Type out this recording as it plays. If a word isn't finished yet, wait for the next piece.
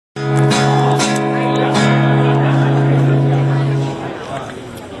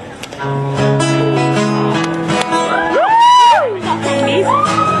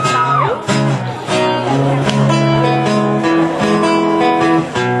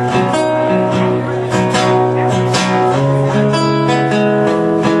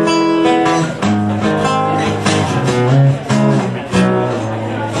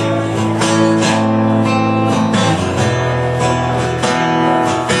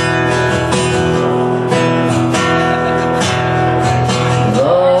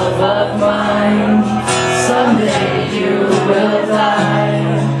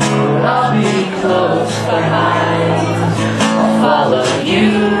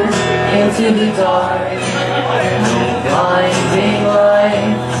into the dark. Blinding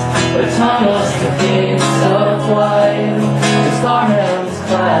lights, or tunnels to gates of white. His arms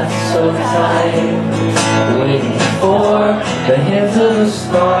clasped so tight, waiting for the hint of a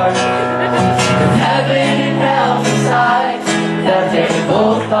spark. And heaven and hell decide that they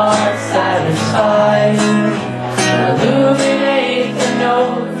both are satisfied. Illuminate the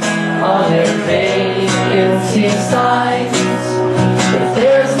notes on their vacancy signs. If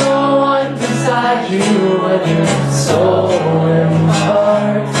there's no one beside you when your soul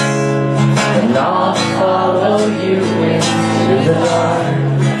imparts, then I'll follow you into the dark.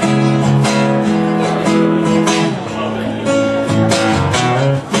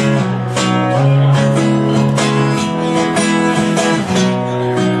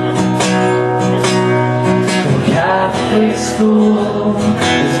 Catholic school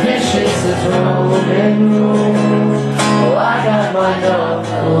is vicious as Roman rule. Well, I got my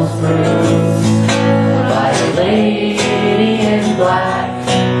knuckles bruised by a lady in black,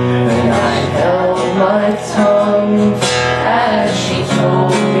 and I held my tongue as she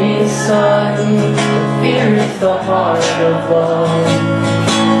told me, son, fear is the heart of love.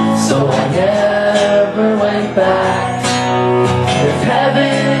 So I never went back. If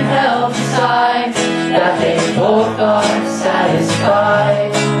heaven and hell decide that they both are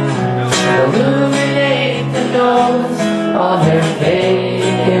satisfied, illuminate the notes on their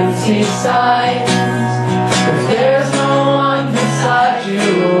vacancy signs. If there's no one beside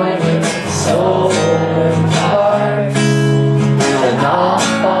you when your soul imparts, then I'll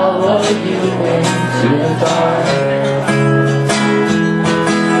follow you into the dark.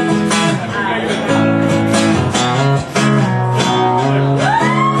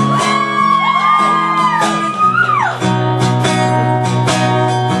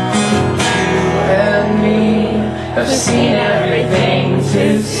 I've seen everything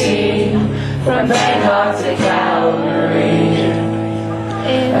to see, from Bangkok to Calgary,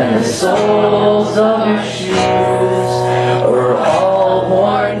 and the soles of your shoes are all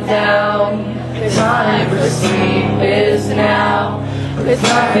worn down. Time for sleep is now, with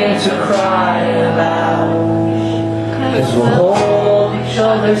nothing to cry about, 'cause we'll hold each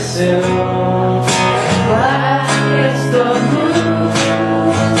other soon. Black is the moon.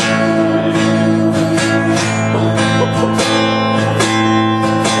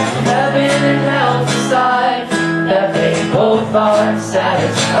 That they both are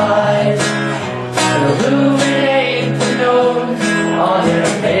satisfied. Illuminate the notes on their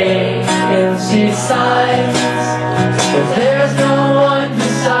vacancy signs. If there's no one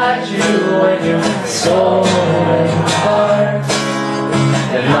beside you when your soul imparts,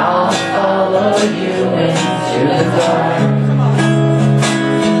 then I'll follow you into the dark.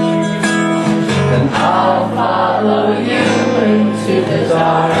 Then I'll follow you into the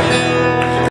dark.